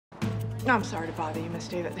I'm sorry to bother you, Miss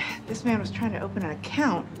David. This man was trying to open an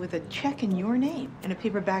account with a check in your name and a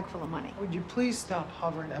paper bag full of money. Would you please stop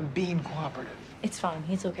hovering? I'm being cooperative. It's fine.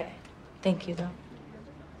 He's okay. Thank you, though.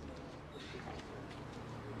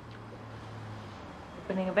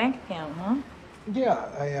 Opening a bank account, huh?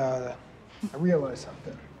 Yeah, I realized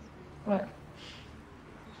something. What?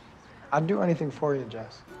 I'd do anything for you,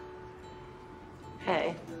 Jess.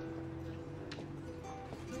 Hey.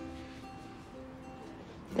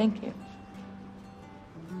 Thank you.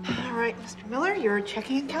 All right, Mr. Miller, your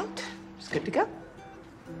checking account is good to go.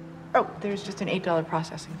 Oh, there's just an $8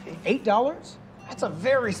 processing fee. $8? That's a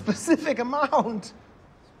very specific amount.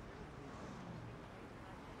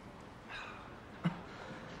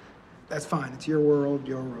 That's fine. It's your world,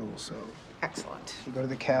 your rules, so. Excellent. You go to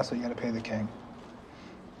the castle, you gotta pay the king.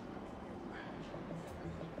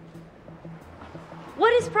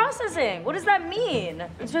 What is processing? What does that mean?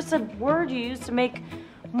 It's just a word you use to make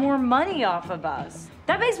more money off of us.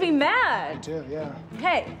 That makes me mad. Too, yeah.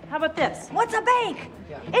 Hey, how about this? What's a bank?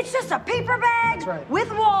 Yeah. It's just a paper bag That's right.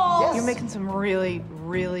 with walls. Yes. You're making some really,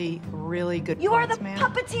 really, really good You are points, the man.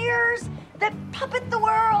 puppeteers that puppet the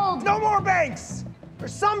world. No more banks!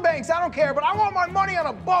 There's some banks, I don't care, but I want my money on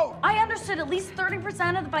a boat! I understood at least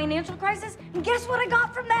 30% of the financial crisis, and guess what I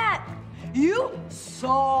got from that? You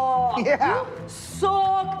suck. Yeah. You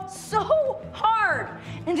suck so hard.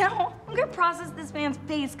 And now I'm gonna process this man's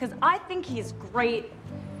face because I think he's great.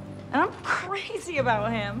 And I'm crazy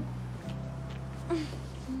about him.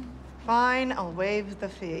 Fine, I'll waive the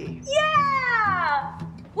fee. Yeah!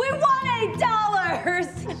 We won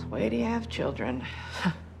 $8! Wait till you have children.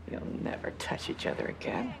 You'll never touch each other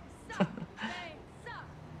again.